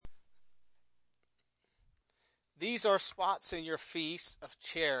These are spots in your feasts of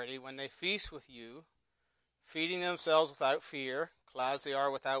charity when they feast with you, feeding themselves without fear, clouds they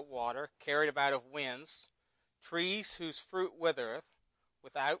are without water, carried about of winds, trees whose fruit withereth,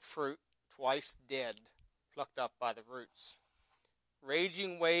 without fruit, twice dead, plucked up by the roots.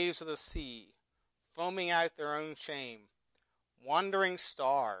 Raging waves of the sea, foaming out their own shame, wandering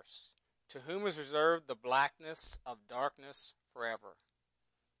stars, to whom is reserved the blackness of darkness forever.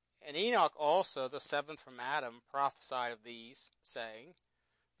 And Enoch also, the seventh from Adam, prophesied of these, saying,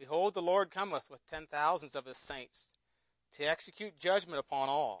 Behold, the Lord cometh with 10,000s of his saints, to execute judgment upon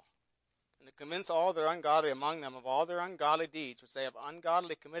all, and to convince all that are ungodly among them of all their ungodly deeds which they have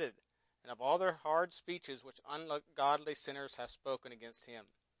ungodly committed, and of all their hard speeches which ungodly sinners have spoken against him.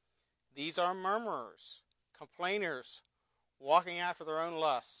 These are murmurers, complainers, walking after their own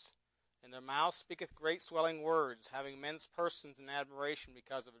lusts, and their mouth speaketh great swelling words, having men's persons in admiration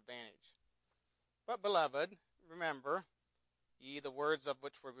because of advantage. But, beloved, remember ye the words of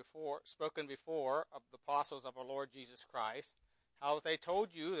which were spoken before of the apostles of our Lord Jesus Christ, how that they told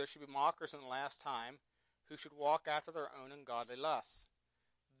you there should be mockers in the last time, who should walk after their own ungodly lusts.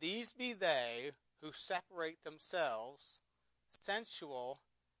 These be they who separate themselves, sensual,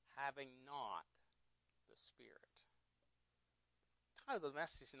 having not the Spirit. The title of the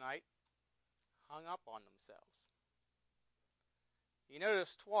message tonight, Hung Up on Themselves. You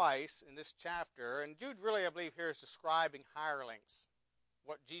notice twice in this chapter, and Jude really, I believe, here is describing hirelings,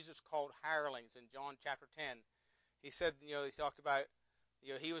 what Jesus called hirelings in John chapter 10. He said, he talked about,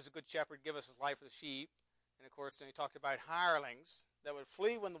 he was a good shepherd, give us his life for the sheep. And of course, then he talked about hirelings that would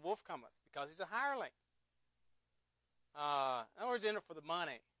flee when the wolf cometh, because he's a hireling. In other words, in it for the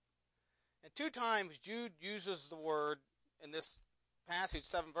money. And 2 times Jude uses the word in this passage,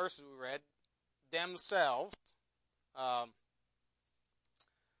 7 verses we read, themselves.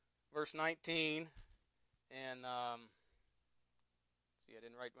 Verse 19, and see, I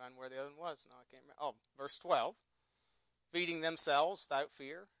didn't write down where the other one was. No, I can't remember. Oh, verse 12, feeding themselves without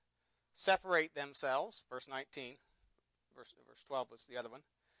fear, separate themselves. Verse 19, verse 12 was the other one.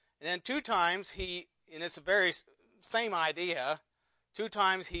 And then 2 times and it's the very same idea. 2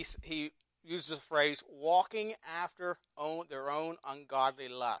 times he uses the phrase walking after their own ungodly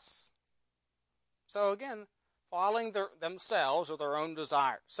lusts. So again, following themselves or their own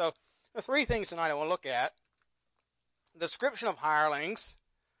desires. So, the 3 things tonight I want to look at. The description of hirelings,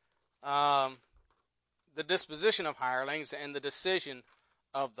 the disposition of hirelings, and the decision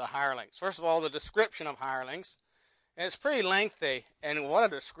of the hirelings. First of all, the description of hirelings. And it's pretty lengthy, and what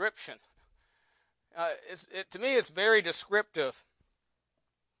a description. To me, it's very descriptive.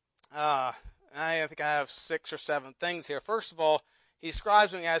 I think I have 6 or 7 things here. First of all, he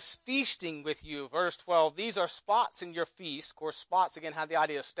describes them as feasting with you. Verse 12, these are spots in your feast. Of course, spots, again, have the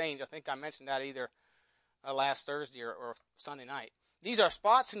idea of stains. I think I mentioned that either last Thursday or Sunday night. These are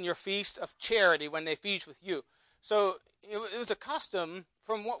spots in your feast of charity when they feast with you. So it was a custom,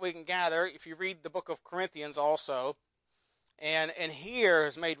 from what we can gather, if you read the book of Corinthians also, and here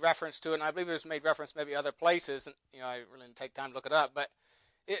is made reference to it, and I believe it was made reference maybe other places, and I really didn't take time to look it up, but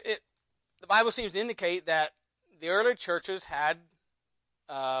the Bible seems to indicate that the early churches had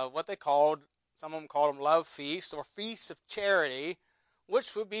what they called, some of them called them love feasts or feasts of charity,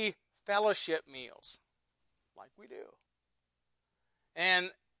 which would be fellowship meals, like we do.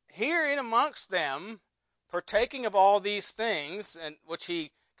 And here in amongst them, partaking of all these things, and which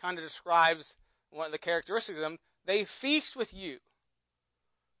he kind of describes one of the characteristics of them, they feast with you.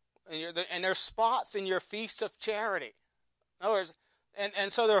 And there's spots in your feasts of charity. In other words,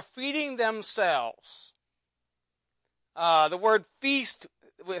 and so they're feeding themselves. The word feast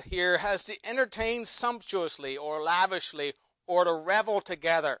here has to entertain sumptuously or lavishly or to revel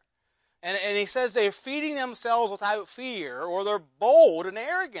together. And he says they're feeding themselves without fear, or they're bold and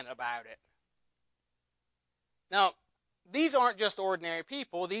arrogant about it. Now, these aren't just ordinary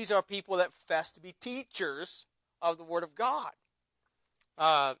people. These are people that profess to be teachers of the Word of God.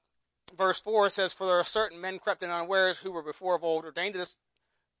 Verse 4 says, For there are certain men crept in unawares who were before of old ordained to this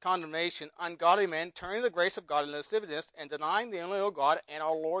condemnation, ungodly men, turning the grace of God into lasciviousness and denying the only Lord God and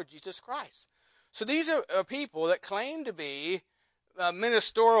our Lord Jesus Christ. So these are people that claim to be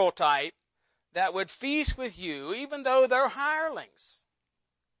ministerial type that would feast with you, even though they're hirelings.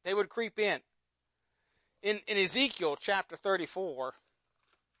 They would creep in. In Ezekiel chapter 34,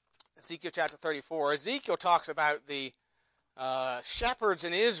 Ezekiel talks about the shepherds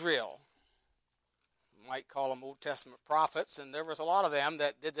in Israel. Might call them Old Testament prophets, and there was a lot of them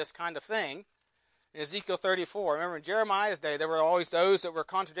that did this kind of thing. In Ezekiel 34, remember in Jeremiah's day, there were always those that were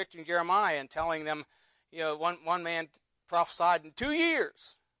contradicting Jeremiah and telling them, one man prophesied in 2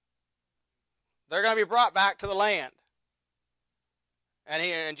 years They're going to be brought back to the land.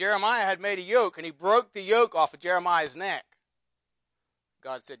 And Jeremiah had made a yoke, and he broke the yoke off of Jeremiah's neck.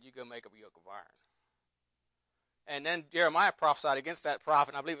 God said, you go make up a yoke of iron. And then Jeremiah prophesied against that prophet,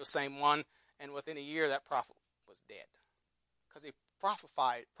 and I believe it was the same one, and within a year that prophet was dead. Because he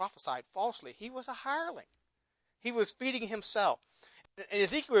prophesied falsely. He was a hireling. He was feeding himself. And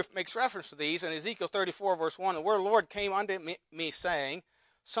Ezekiel makes reference to these. In Ezekiel 34, verse 1, the word of the Lord came unto me, saying,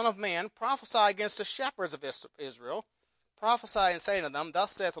 Son of man, prophesy against the shepherds of Israel. Prophesy and say unto them,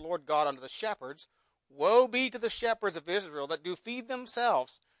 Thus saith the Lord God unto the shepherds, Woe be to the shepherds of Israel that do feed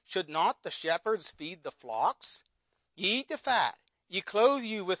themselves. Should not the shepherds feed the flocks? Ye eat the fat, ye clothe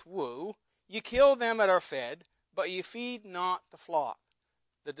you with wool, ye kill them that are fed, but ye feed not the flock.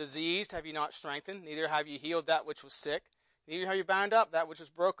 The diseased have ye not strengthened, neither have ye healed that which was sick, neither have you bound up that which was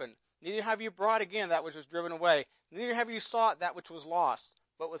broken, neither have you brought again that which was driven away, neither have you sought that which was lost,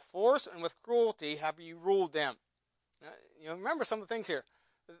 but with force and with cruelty have you ruled them. Now, remember some of the things here.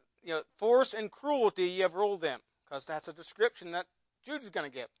 Force and cruelty ye have ruled them, because that's a description that Jude is going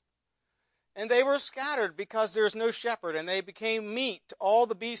to give. And they were scattered because there is no shepherd, and they became meat to all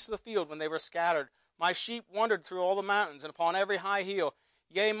the beasts of the field when they were scattered. My sheep wandered through all the mountains, and upon every high hill.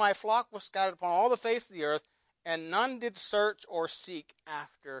 Yea, my flock was scattered upon all the face of the earth, and none did search or seek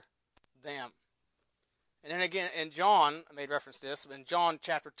after them. And then again, in John, I made reference to this, in John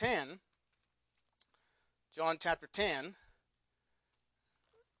chapter 10,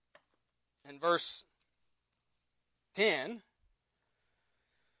 in verse 10,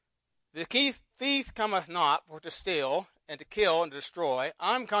 the thief cometh not for to steal, and to kill, and to destroy.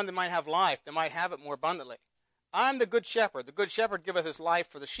 I am come that might have life, that might have it more abundantly. I am the good shepherd. The good shepherd giveth his life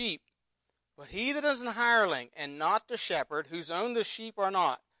for the sheep. But he that is an hireling, and not the shepherd, whose own the sheep are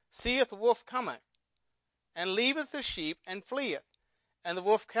not, seeth the wolf cometh, and leaveth the sheep, and fleeth. And the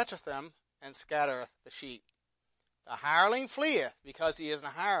wolf catcheth them, and scattereth the sheep. The hireling fleeth, because he is an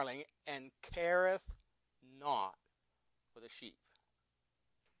hireling, and careth not for the sheep.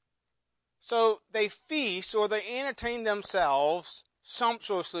 So they feast, or they entertain themselves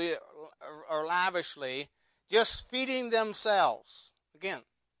sumptuously or lavishly, just feeding themselves. Again,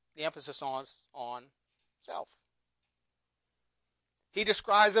 the emphasis on self. He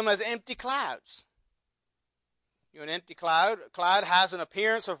describes them as empty clouds. An empty cloud. A cloud has an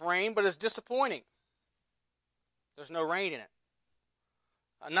appearance of rain, but is disappointing. There's no rain in it.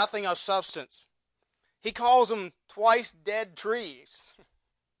 Nothing of substance. He calls them twice dead trees.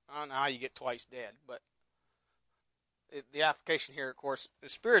 I don't know how you get twice dead, but the application here, of course,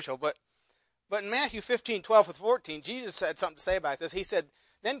 is spiritual. But in Matthew 15:12-14, Jesus had something to say about this. He said,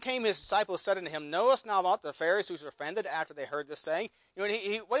 Then came his disciples, said unto him, Knowest thou not the Pharisees were offended after they heard this saying? What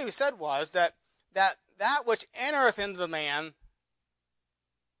he said was that which entereth into the man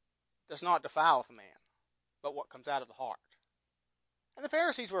does not defile the man, but what comes out of the heart. And the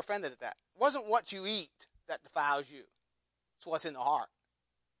Pharisees were offended at that. It wasn't what you eat that defiles you. It's what's in the heart.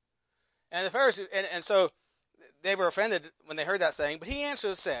 And the Pharisees, and so they were offended when they heard that saying, but he answered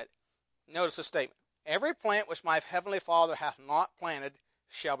and said, notice the statement, Every plant which my heavenly Father hath not planted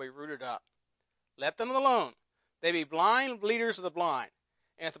shall be rooted up. Let them alone. They be blind leaders of the blind.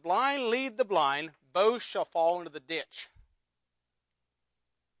 And if the blind lead the blind, both shall fall into the ditch.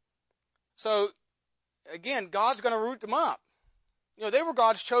 So, again, God's going to root them up. They were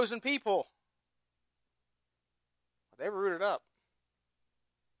God's chosen people. They were rooted up.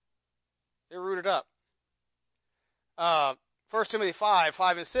 They were rooted up. 1 Timothy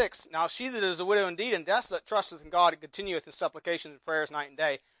 5:5-6. Now she that is a widow indeed and desolate trusteth in God and continueth in supplications and prayers night and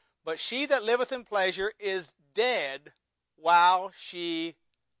day. But she that liveth in pleasure is dead while she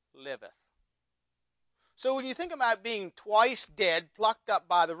liveth. So when you think about being twice dead, plucked up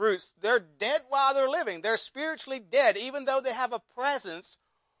by the roots, they're dead while they're living. They're spiritually dead, even though they have a presence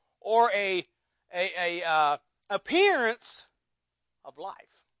or a appearance of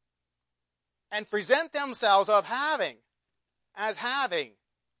life, and present themselves as having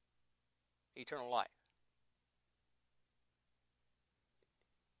eternal life.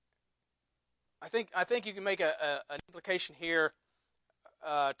 I think you can make an implication here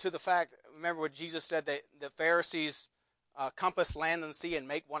to the fact. Remember what Jesus said, that the Pharisees compass land and sea and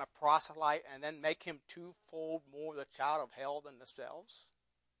make one a proselyte, and then make him twofold more the child of hell than themselves.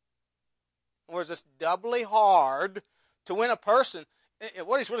 In other words, it's doubly hard to win a person.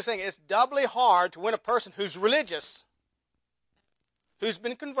 What he's really saying is, it's doubly hard to win a person who's religious, who's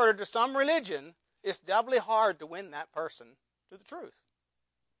been converted to some religion. It's doubly hard to win that person to the truth,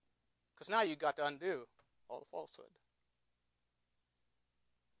 because now you've got to undo all the falsehood.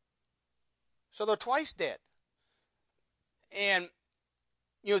 So they're twice dead. And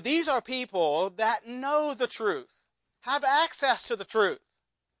these are people that know the truth, have access to the truth,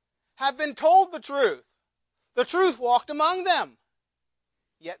 have been told the truth. The truth walked among them,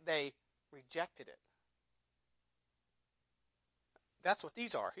 yet they rejected it. That's what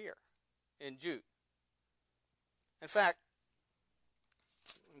these are here in Jude. In fact,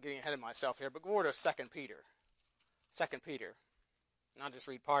 I'm getting ahead of myself here, but go over to 2 Peter. 2 Peter. And I'll just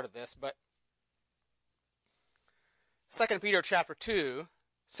read part of this, but 2 Peter chapter 2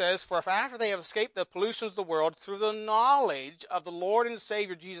 says, "For if after they have escaped the pollutions of the world through the knowledge of the Lord and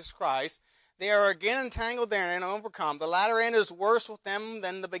Savior Jesus Christ, they are again entangled therein and overcome, the latter end is worse with them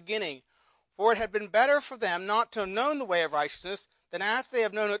than the beginning. For it had been better for them not to have known the way of righteousness than after they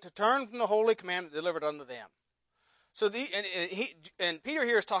have known it to turn from the holy commandment delivered unto them." So and Peter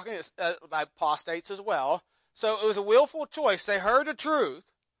here is talking about apostates as well. So it was a willful choice. They heard the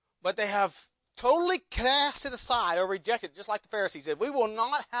truth, but they have totally cast it aside or rejected it, just like the Pharisees did. We will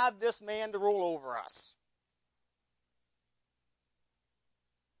not have this man to rule over us.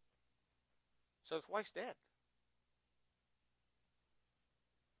 So his wife's dead.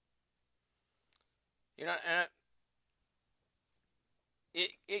 And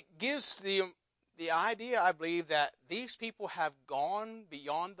it gives the idea, I believe, that these people have gone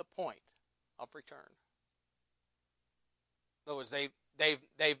beyond the point of return. In other words,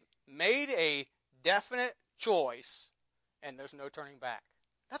 they've made a definite choice, and there's no turning back.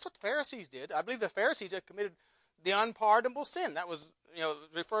 That's what the Pharisees did. I believe the Pharisees had committed the unpardonable sin. That was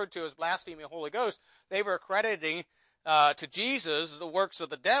referred to as blaspheming the Holy Ghost. They were accrediting to Jesus the works of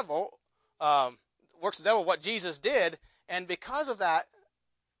the devil, what Jesus did, and because of that,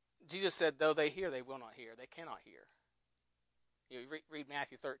 Jesus said, "Though they hear, they will not hear. They cannot hear." You read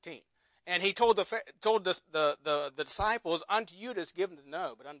Matthew 13. And he told the disciples, "Unto you it is given to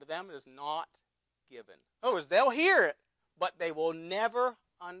know, but unto them it is not given." In other words, they'll hear it, but they will never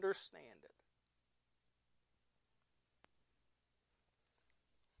understand it.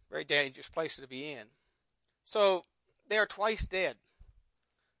 Very dangerous place to be in. So, they are twice dead.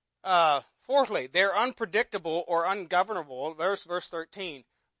 Fourthly, they're unpredictable or ungovernable. Verse 13.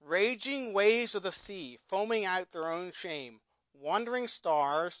 "Raging waves of the sea, foaming out their own shame, wandering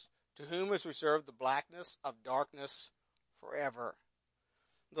stars, to whom is reserved the blackness of darkness forever."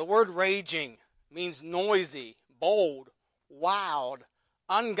 The word raging means noisy, bold, wild,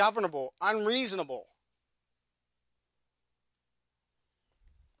 ungovernable, unreasonable.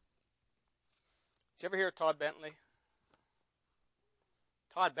 Did you ever hear of Todd Bentley?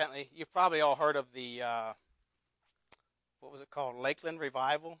 Todd Bentley, you've probably all heard of the, what was it called, Lakeland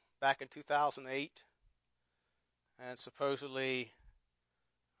Revival back in 2008. And supposedly,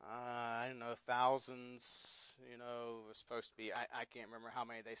 I don't know, thousands, it was supposed to be, I can't remember how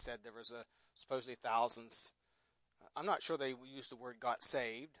many they said there was supposedly thousands. I'm not sure they used the word got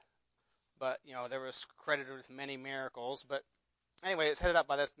saved, but, there was credited with many miracles. But anyway, it's headed up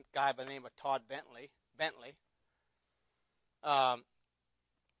by this guy by the name of Todd Bentley.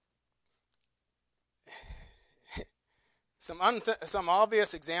 Some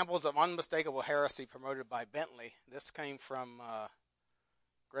obvious examples of unmistakable heresy promoted by Bentley. This came from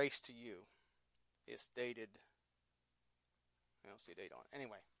Grace to You. It's dated, I don't see a date on it.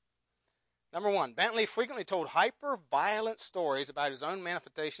 Anyway. Number 1, Bentley frequently told hyper-violent stories about his own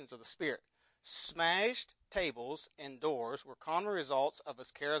manifestations of the Spirit. Smashed tables and doors were common results of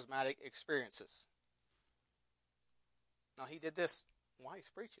his charismatic experiences. Now, he did this while he's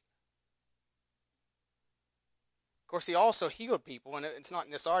preaching. Of course, he also healed people, and it's not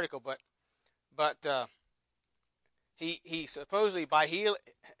in this article, but he supposedly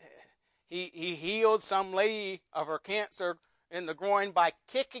he healed some lady of her cancer in the groin by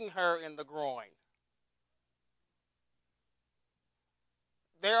kicking her in the groin.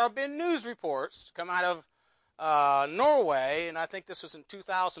 There have been news reports come out of Norway, and I think this was in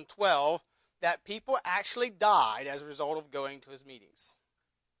 2012, that people actually died as a result of going to his meetings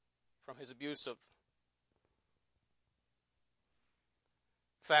from his abuse of.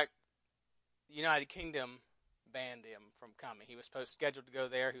 In fact, the United Kingdom banned him from coming. He was scheduled to go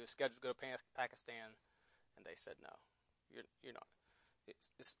there. He was scheduled to go to Pakistan, and they said, "No, you're not.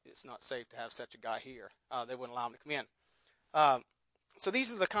 It's not safe to have such a guy here." They wouldn't allow him to come in. So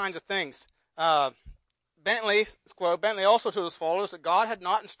these are the kinds of things. Bentley also told his followers that God had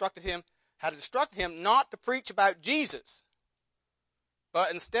instructed him not to preach about Jesus,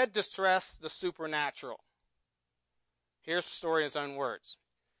 but instead to stress the supernatural. Here's the story in his own words.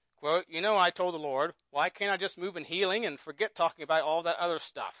 Quote, "I told the Lord, why can't I just move in healing and forget talking about all that other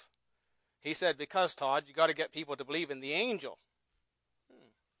stuff? He said, because, Todd, you got to get people to believe in the angel."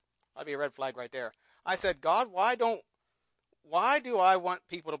 That'd be a red flag right there. I said, "God, why don't why do I want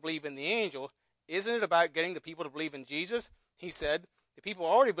people to believe in the angel? Isn't it about getting the people to believe in Jesus? He said, the people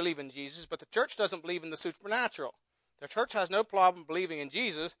already believe in Jesus, but the church doesn't believe in the supernatural. The church has no problem believing in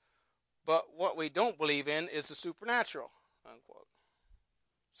Jesus, but what we don't believe in is the supernatural, unquote.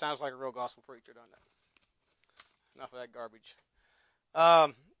 Sounds like a real gospel preacher, doesn't it? Enough of that garbage.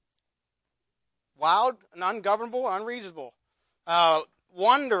 Wild and ungovernable, unreasonable.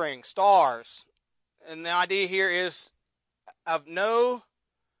 Wandering stars. And the idea here is of no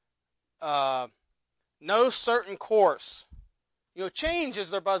certain course. Change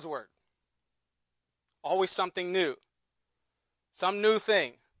is their buzzword. Always something new. Some new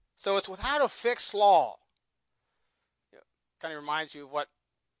thing. So it's without a fixed law. Kind of reminds you of what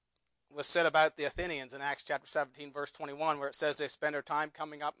was said about the Athenians in Acts chapter 17, verse 21, where it says they spend their time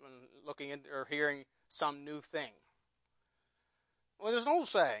coming up and looking into or hearing some new thing. Well, there's an old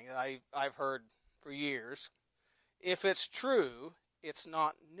saying that I've heard for years. If it's true, it's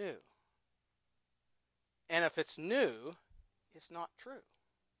not new. And if it's new, it's not true.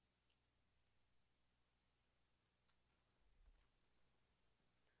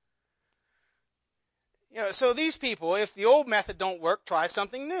 So these people, if the old method don't work, try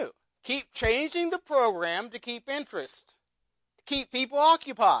something new. Keep changing the program to keep interest, to keep people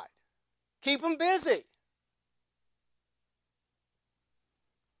occupied, keep them busy.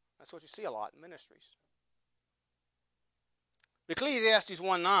 That's what you see a lot in ministries. Ecclesiastes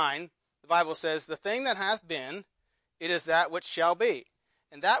 1:9, the Bible says, the thing that hath been, it is that which shall be.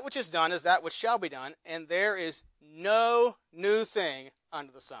 And that which is done is that which shall be done, and there is no new thing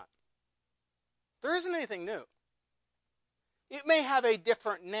under the sun. There isn't anything new. It may have a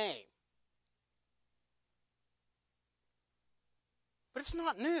different name, but it's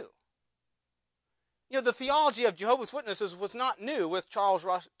not new. The theology of Jehovah's Witnesses was not new with Charles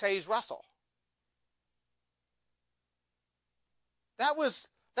Taze Russell. That was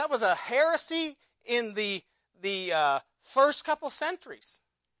a heresy in the first couple centuries,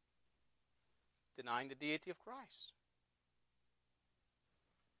 denying the deity of Christ.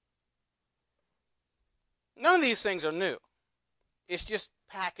 None of these things are new. It's just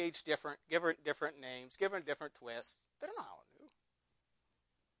packaged different, given different names, given different twists. They're not all new.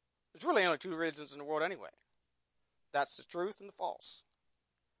 There's really only two religions in the world anyway. That's the truth and the false.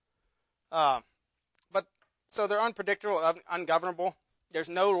 So they're unpredictable, ungovernable. There's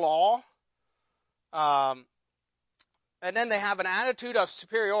no law. And then they have an attitude of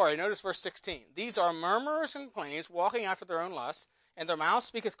superiority. Notice verse 16. These are murmurers and complainers, walking after their own lusts, and their mouth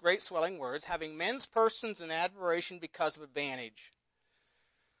speaketh great swelling words, having men's persons in admiration because of advantage.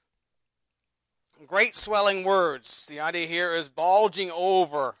 Great swelling words. The idea here is bulging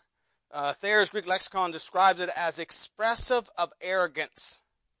over. Thayer's Greek lexicon describes it as expressive of arrogance.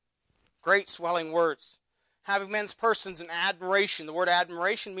 Great swelling words. Having men's persons in admiration. The word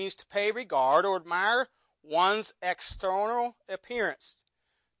admiration means to pay regard or admire one's external appearance.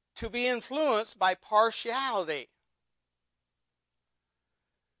 To be influenced by partiality.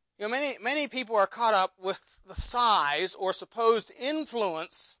 Many people are caught up with the size or supposed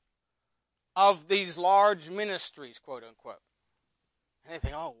influence of these large ministries, quote unquote. And they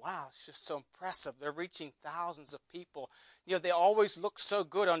think, oh wow, it's just so impressive. They're reaching thousands of people. They always look so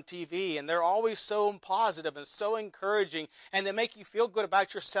good on TV, and they're always so positive and so encouraging, and they make you feel good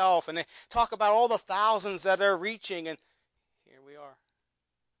about yourself, and they talk about all the thousands that they're reaching, and here we are.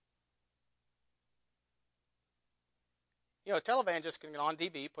 A televangelist can get on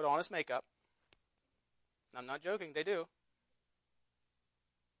TV, put on his makeup. I'm not joking, they do.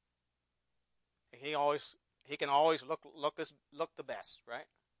 He can always look the best, right?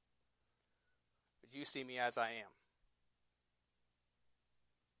 But you see me as I am.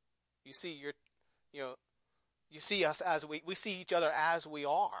 You see you see us as we see each other as we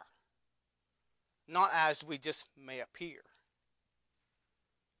are, not as we just may appear.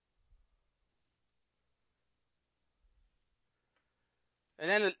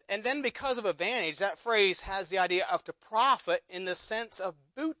 And then because of advantage, that phrase has the idea of to profit in the sense of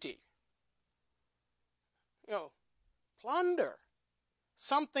booty. Plunder.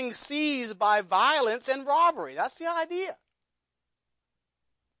 Something seized by violence and robbery. That's the idea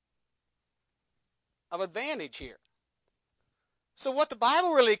of advantage here. So what the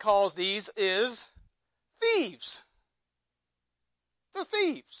Bible really calls these is thieves. They're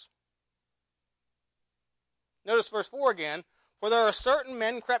thieves. Notice verse 4 again. For there are certain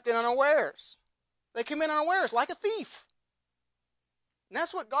men crept in unawares. They come in unawares like a thief. And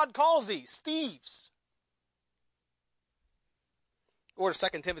that's what God calls these, thieves. Go to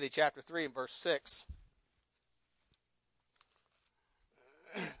 2 Timothy chapter 3 and verse 6.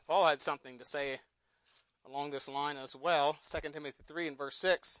 Paul had something to say along this line as well. 2 Timothy 3 and verse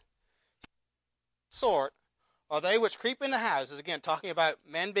 6. Sort are they which creep into houses. Again, talking about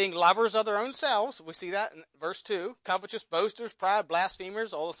men being lovers of their own selves. We see that in verse 2. Covetous, boasters, proud,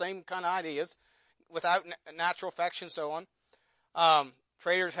 blasphemers, all the same kind of ideas. Without natural affection, so on.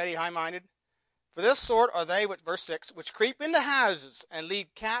 Traitors, heady, high-minded. For this sort are they, verse 6, which creep into houses and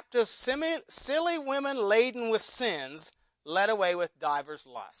lead captive silly women laden with sins, led away with divers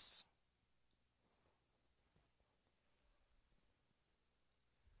lusts.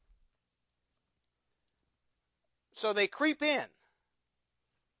 So they creep in.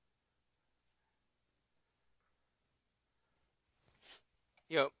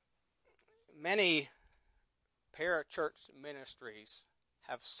 Many parachurch ministries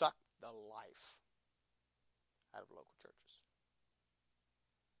have sucked the life out of local churches.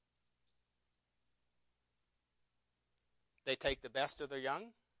 They take the best of their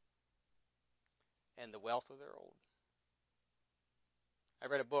young and the wealth of their old. I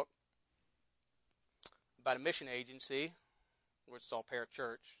read a book about a mission agency, which is all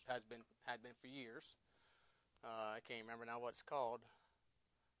parachurch, had been for years. I can't remember now what it's called.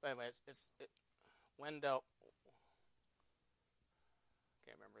 But anyway, it's Wendell.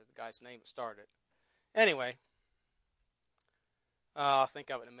 Can't remember the guy's name that started it. Anyway, I'll think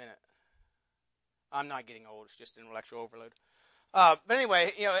of it in a minute. I'm not getting old; it's just intellectual overload. But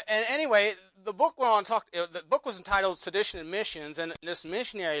anyway, the book went on to talk. The book was entitled "Sedition and Missions," and this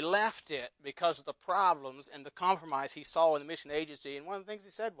missionary left it because of the problems and the compromise he saw in the mission agency. And one of the things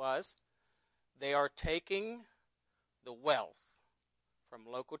he said was, they are taking the wealth from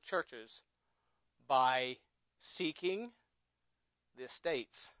local churches by seeking the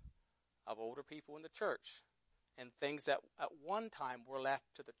estates of older people in the church, and things that at one time were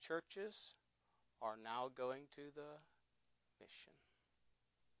left to the churches are now going to the mission.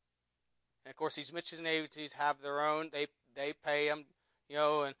 And of course, these mission agencies have their own. They pay them,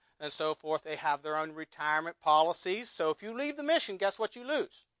 and so forth. They have their own retirement policies. So if you leave the mission, guess what you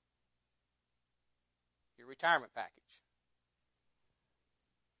lose? Your retirement package.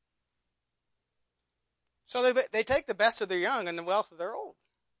 So they take the best of their young and the wealth of their old.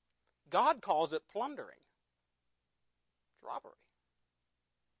 God calls it plundering. It's robbery.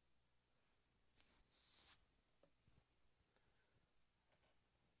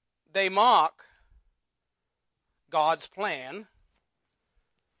 They mock God's plan.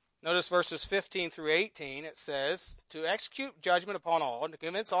 Notice verses 15 through 18. It says, to execute judgment upon all, and to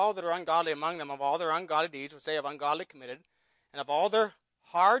convince all that are ungodly among them of all their ungodly deeds which they have ungodly committed, and of all their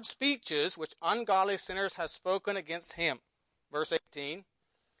hard speeches which ungodly sinners have spoken against him. Verse 18.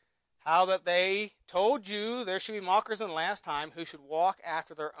 How that they told you there should be mockers in the last time who should walk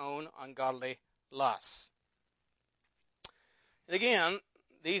after their own ungodly lusts. And again,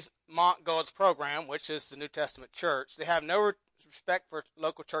 these mock God's program, which is the New Testament church. They have no respect for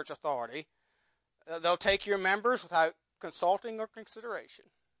local church authority. They'll take your members without consulting or consideration.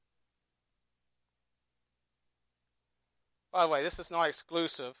 By the way, this is not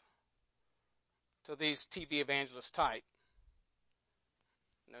exclusive to these TV evangelist type.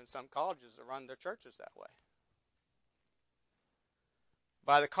 In some colleges that run their churches that way.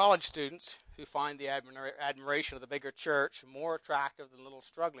 By the college students who find the admiration of the bigger church more attractive than the little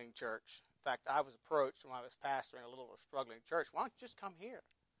struggling church. In fact, I was approached when I was pastoring a little struggling church. Why don't you just come here?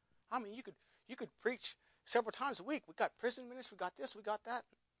 I mean, you could preach several times a week. We got prison ministry, we got this, we got that.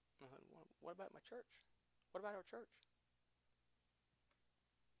 What about my church? What about our church?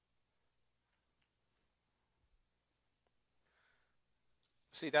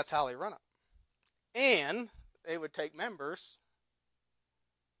 See, that's how they run it. And they would take members.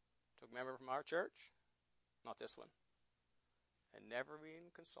 Took a member from our church, not this one, and never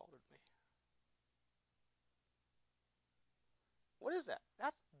even consulted me. What is that?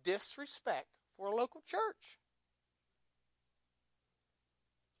 That's disrespect for a local church.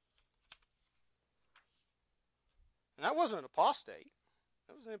 And that wasn't an apostate.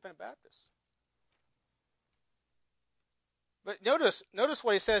 That was an independent Baptist. But notice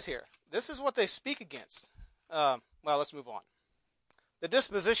what he says here. This is what they speak against. Well, let's move on. The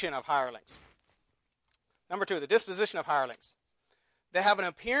disposition of hirelings. Number 2, the disposition of hirelings. They have an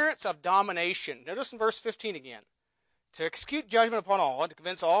appearance of domination. Notice in verse 15 again. To execute judgment upon all, and to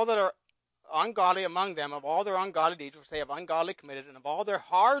convince all that are ungodly among them of all their ungodly deeds which they have ungodly committed, and of all their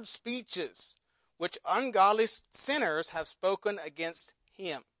hard speeches which ungodly sinners have spoken against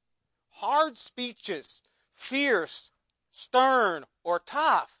him. Hard speeches, fierce, stern, or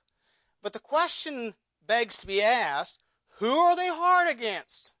tough. But the question begs to be asked, who are they hard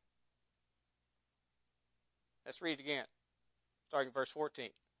against? Let's read it again, starting in verse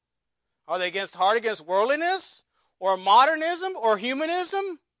 14. Are they hard against worldliness, or modernism, or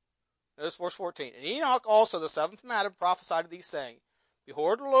humanism? Notice verse 14. And Enoch also, the seventh from Adam, prophesied of these, saying,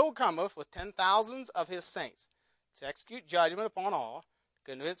 Behold, the Lord cometh with 10,000s of his saints, to execute judgment upon all,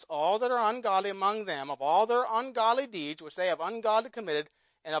 to convince all that are ungodly among them of all their ungodly deeds which they have ungodly committed,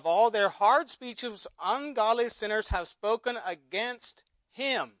 and of all their hard speeches ungodly sinners have spoken against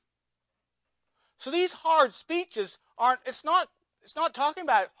him. So these hard speeches it's not talking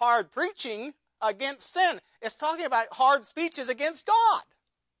about hard preaching against sin. It's talking about hard speeches against God.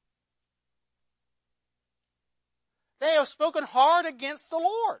 They have spoken hard against the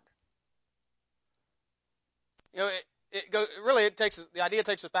Lord. You know, the idea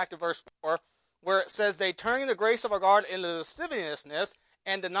takes us back to verse 4, where it says, they turning the grace of our God into lasciviousness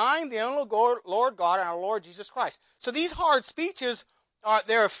and denying the only Lord God and our Lord Jesus Christ. So these hard speeches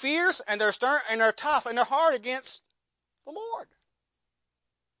they're fierce and they're stern and they're tough and they're hard against the Lord.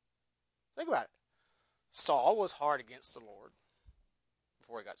 Think about it. Saul was hard against the Lord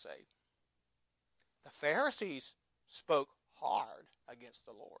before he got saved. The Pharisees spoke hard against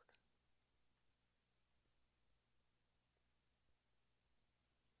the Lord.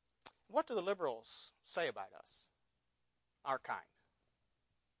 What do the liberals say about us? Our kind.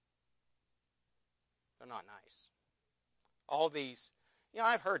 They're not nice. All these,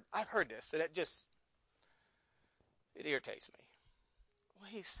 I've heard this, and it irritates me. Well,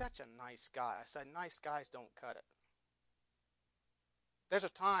 he's such a nice guy. I said, nice guys don't cut it. There's a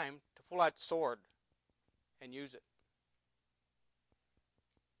time to pull out the sword and use it.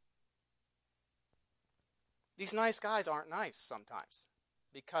 These nice guys aren't nice sometimes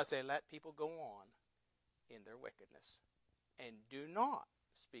because they let people go on in their wickedness and do not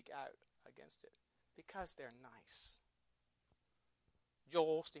speak out against it because they're nice.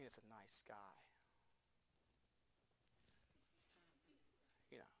 Joel Osteen is a nice guy.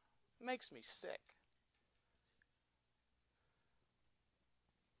 It makes me sick.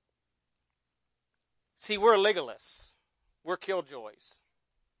 See, we're legalists. We're killjoys.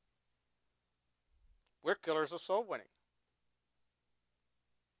 We're killers of soul winning.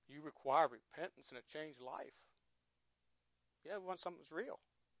 You require repentance and a changed life. Yeah, we want something that's real,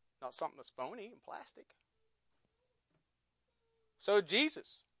 not something that's phony and plastic. So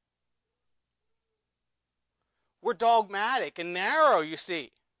Jesus. We're dogmatic and narrow, you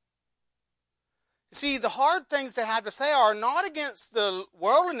see. See, the hard things they have to say are not against the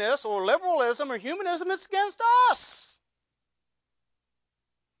worldliness or liberalism or humanism, it's against us.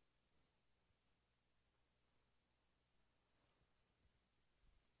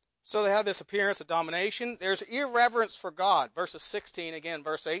 So they have this appearance of domination. There's irreverence for God. Verses 16, again,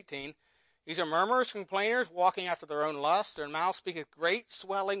 verse 18. These are murmurers, complainers, walking after their own lust. Their mouth speaketh great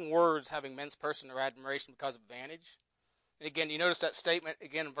swelling words, having men's person their admiration because of advantage. And again, you notice that statement,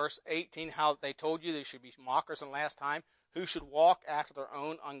 again, in verse 18, how they told you they should be mockers in the last time, who should walk after their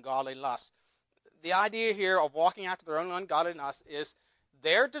own ungodly lust. The idea here of walking after their own ungodly lust is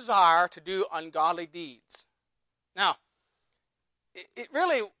their desire to do ungodly deeds. Now, it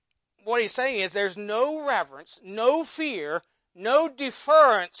really, what he's saying is there's no reverence, no fear, no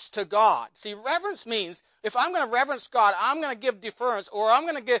deference to God. See, reverence means if I'm going to reverence God, I'm going to give deference, or I'm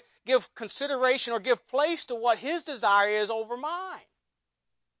going to give consideration or give place to what his desire is over mine.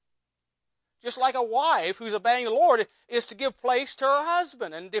 Just like a wife who's obeying the Lord is to give place to her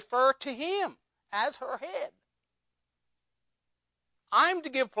husband and defer to him as her head. I'm to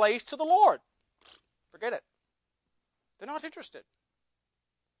give place to the Lord. Forget it. They're not interested.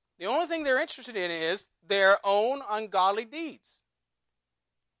 The only thing they're interested in is their own ungodly deeds.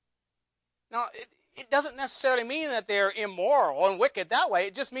 Now, it doesn't necessarily mean that they're immoral and wicked that way.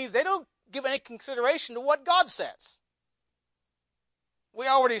 It just means they don't give any consideration to what God says. We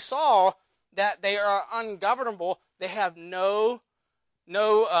already saw that they are ungovernable. They have no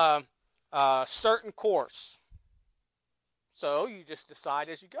certain course. So you just decide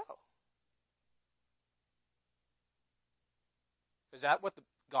as you go. Is that what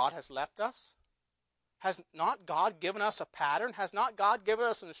God has left us? Has not God given us a pattern? Has not God given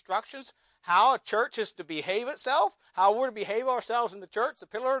us instructions how a church is to behave itself? How we're to behave ourselves in the church, the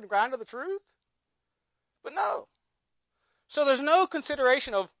pillar and ground of the truth? But no. So there's no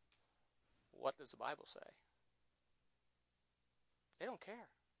consideration of what does the Bible say? They don't care.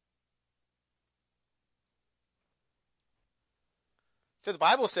 So the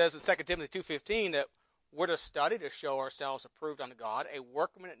Bible says in 2 Timothy 2:15 that we're to study to show ourselves approved unto God, a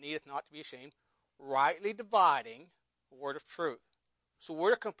workman that needeth not to be ashamed, rightly dividing the word of truth. So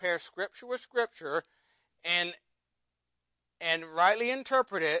we're to compare Scripture with Scripture and rightly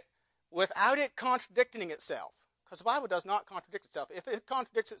interpret it without it contradicting itself. Because the Bible does not contradict itself. If it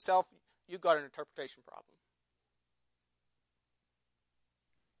contradicts itself, you've got an interpretation problem.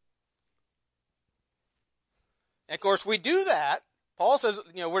 And of course, we do that. Paul says,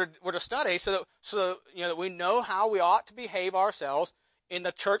 we're to study so that we know how we ought to behave ourselves in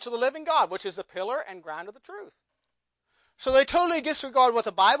the church of the living God, which is the pillar and ground of the truth. So they totally disregard what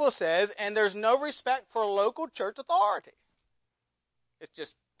the Bible says, and there's no respect for local church authority. It's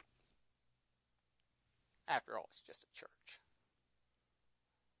just, after all, it's just a church.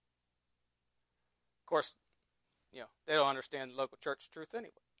 Of course, they don't understand the local church truth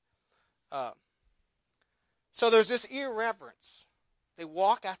anyway. So there's this irreverence. They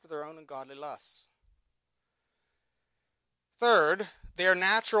walk after their own ungodly lusts. Third, they are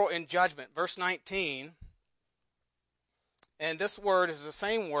natural in judgment. Verse 19, and this word is the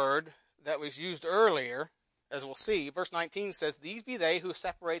same word that was used earlier, as we'll see. Verse 19 says, "These be they who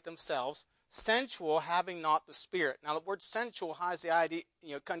separate themselves, sensual, having not the Spirit." Now the word sensual has the idea,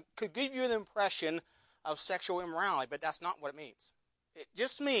 could give you the impression of sexual immorality, but that's not what it means. It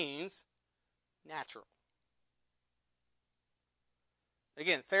just means natural.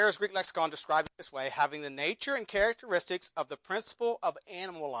 Again, Thayer's Greek lexicon describes it this way: having the nature and characteristics of the principle of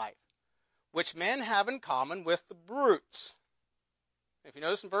animal life, which men have in common with the brutes. If you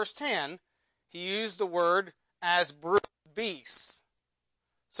notice in verse 10, he used the word as brute beasts.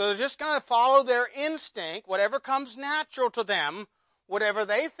 So they're just going to follow their instinct, whatever comes natural to them, whatever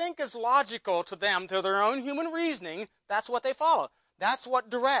they think is logical to them, to their own human reasoning, that's what they follow. That's what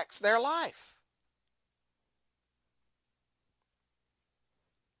directs their life.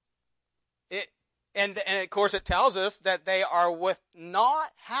 And of course it tells us that they are with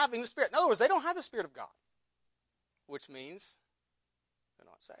not having the Spirit. In other words, they don't have the Spirit of God, which means they're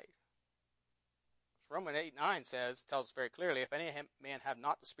not saved. Romans 8:9 tells us very clearly, if any man have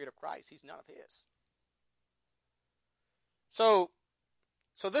not the Spirit of Christ, he's none of his. So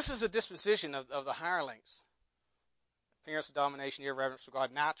this is a disposition of the hirelings. Appearance of domination, irreverence for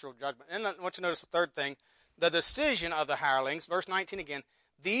God, natural judgment. And I want you to notice the third thing, the decision of the hirelings. Verse 19 again,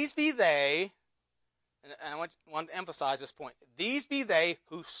 "These be they," and I want to emphasize this point, "these be they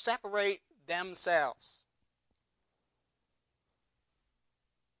who separate themselves."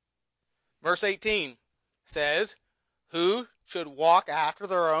 Verse 18 says, "who should walk after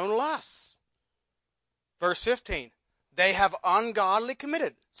their own lusts." Verse 15, "they have ungodly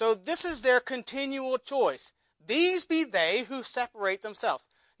committed." So this is their continual choice. These be they who separate themselves.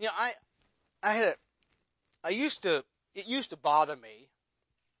 It used to bother me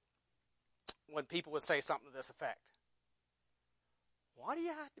when people would say something to this effect. Why do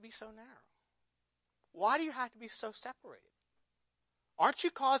you have to be so narrow? Why do you have to be so separated? Aren't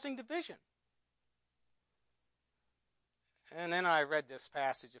you causing division? And then I read this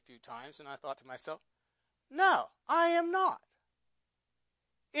passage a few times and I thought to myself, no, I am not.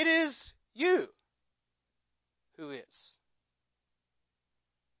 It is you who is.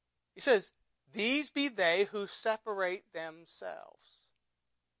 He says, "These be they who separate themselves."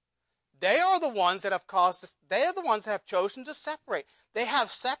 They are the ones that have caused this. They are the ones that have chosen to separate. They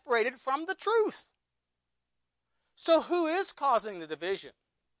have separated from the truth. So who is causing the division?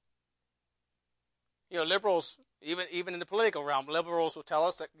 Liberals, even in the political realm, liberals will tell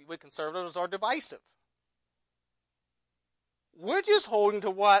us that we conservatives are divisive. We're just holding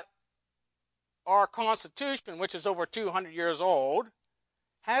to what our Constitution, which is over 200 years old,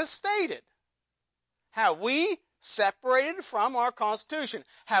 has stated. Have we separated from our Constitution?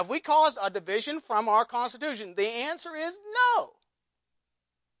 Have we caused a division from our Constitution? The answer is no.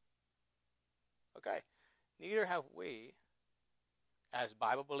 Okay. Neither have we, as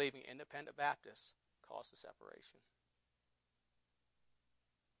Bible-believing independent Baptists, caused the separation.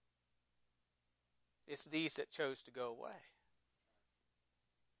 It's these that chose to go away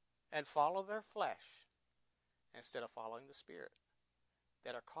and follow their flesh instead of following the Spirit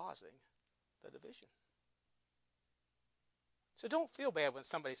that are causing the division. So don't feel bad when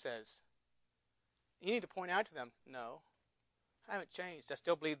somebody says, you need to point out to them, no, I haven't changed. I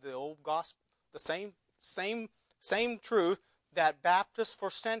still believe the old gospel, the same truth that Baptists for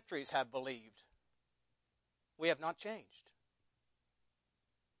centuries have believed. We have not changed.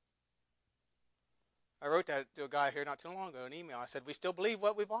 I wrote that to a guy here not too long ago, an email. I said, we still believe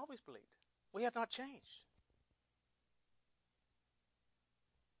what we've always believed. We have not changed.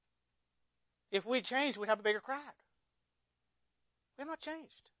 If we changed, we'd have a bigger crowd. We have not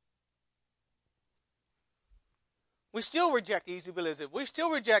changed. We still reject easy believism. We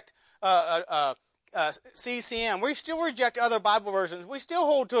still reject CCM. We still reject other Bible versions. We still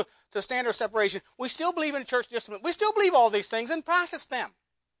hold to standard separation. We still believe in church discipline. We still believe all these things and practice them.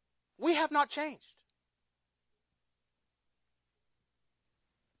 We have not changed.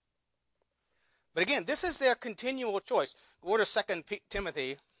 But again, this is their continual choice. Go to 2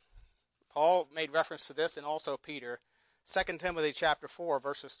 Timothy. Paul made reference to this, and also Peter. 2 Timothy chapter 4,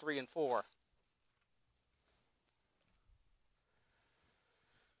 verses 3 and 4.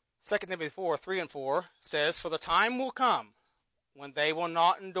 2 Timothy 4, 3 and 4 says, "For the time will come when they will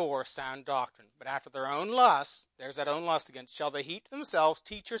not endure sound doctrine, but after their own lusts," there's that own lust again, "shall they heap to themselves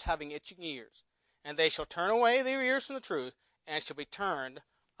teachers having itching ears. And they shall turn away their ears from the truth, and shall be turned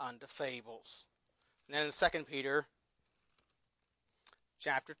unto fables." And then in 2 Peter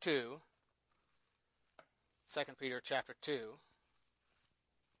chapter 2, 2 Peter chapter 2,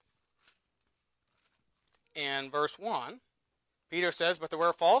 and verse 1, Peter says, "But there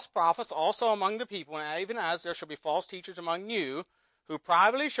were false prophets also among the people, and even as there shall be false teachers among you, who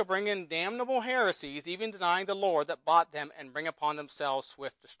privately shall bring in damnable heresies, even denying the Lord that bought them, and bring upon themselves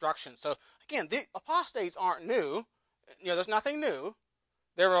swift destruction." So again, the apostates aren't new. There's nothing new.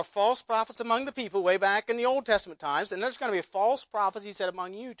 There were false prophets among the people way back in the Old Testament times, and there's going to be false prophets, he said,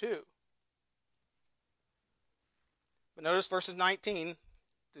 among you too. But notice verses 19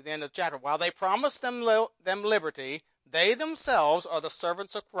 to the end of the chapter. "While they promise them liberty, they themselves are the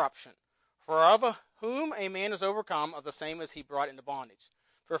servants of corruption. For of whom a man is overcome, of the same is he brought into bondage.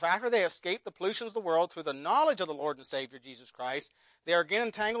 For if after they escape the pollutions of the world through the knowledge of the Lord and Savior Jesus Christ, they are again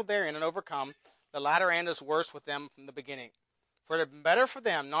entangled therein and overcome, the latter end is worse with them from the beginning. For it had been better for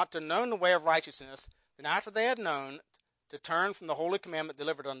them not to know the way of righteousness, than after they had known, to turn from the holy commandment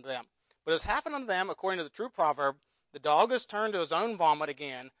delivered unto them. But as happened unto them, according to the true proverb, the dog is turned to his own vomit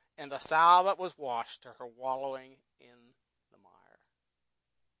again, and the sow that was washed to her wallowing in the mire."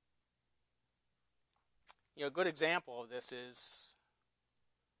 A good example of this is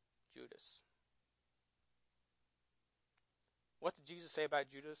Judas. What did Jesus say about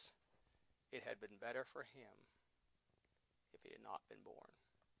Judas? It had been better for him if he had not been born.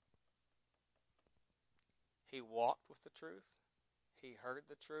 He walked with the truth. He heard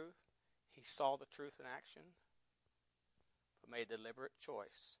the truth. He saw the truth in action, but made a deliberate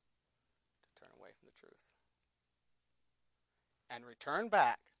choice to turn away from the truth and return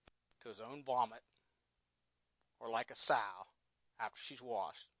back to his own vomit, or like a sow after she's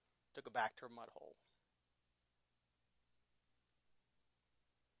washed, to go back to her mud hole.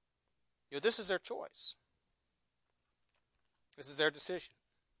 This is their choice. This is their decision.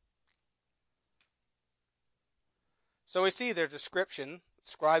 So we see their description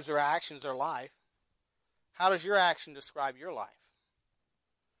describes their actions, their life. How does your action describe your life?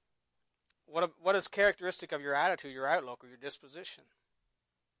 What is characteristic of your attitude, your outlook, or your disposition?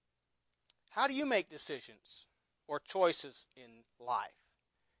 How do you make decisions or choices in life?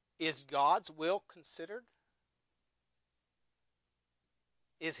 Is God's will considered?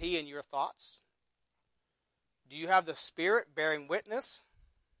 Is He in your thoughts? Do you have the Spirit bearing witness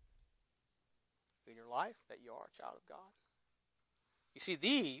in your life that you are a child of God? You see,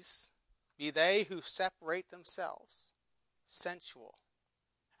 these be they who separate themselves, sensual,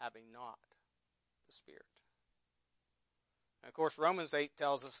 having not the Spirit. And of course, Romans 8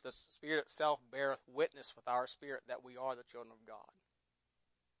 tells us the Spirit itself beareth witness with our spirit that we are the children of God.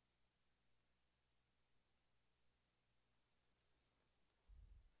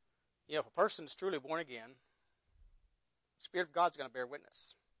 If a person is truly born again, the Spirit of God is going to bear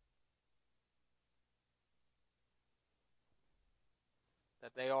witness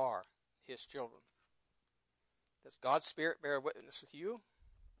that they are His children. Does God's Spirit bear witness with you?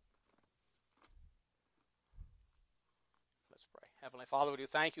 Let's pray. Heavenly Father, we do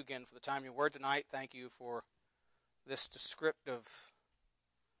thank you again for the time of your word tonight. Thank you for this descriptive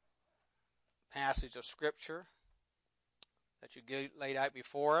passage of Scripture that you laid out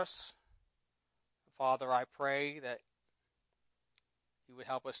before us. Father, I pray that you would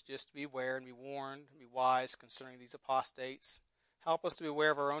help us just to be aware and be warned and be wise concerning these apostates. Help us to be aware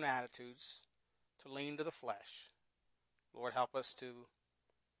of our own attitudes, to lean to the flesh. Lord, help us to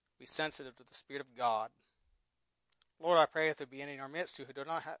be sensitive to the Spirit of God. Lord, I pray if there be any in our midst who do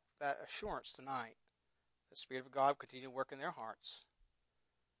not have that assurance tonight, the Spirit of God will continue to work in their hearts.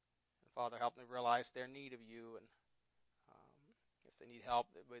 And Father, help them realize their need of you, and if they need help,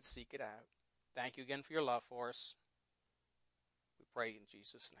 they would seek it out. Thank you again for your love for us. We pray in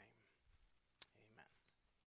Jesus' name.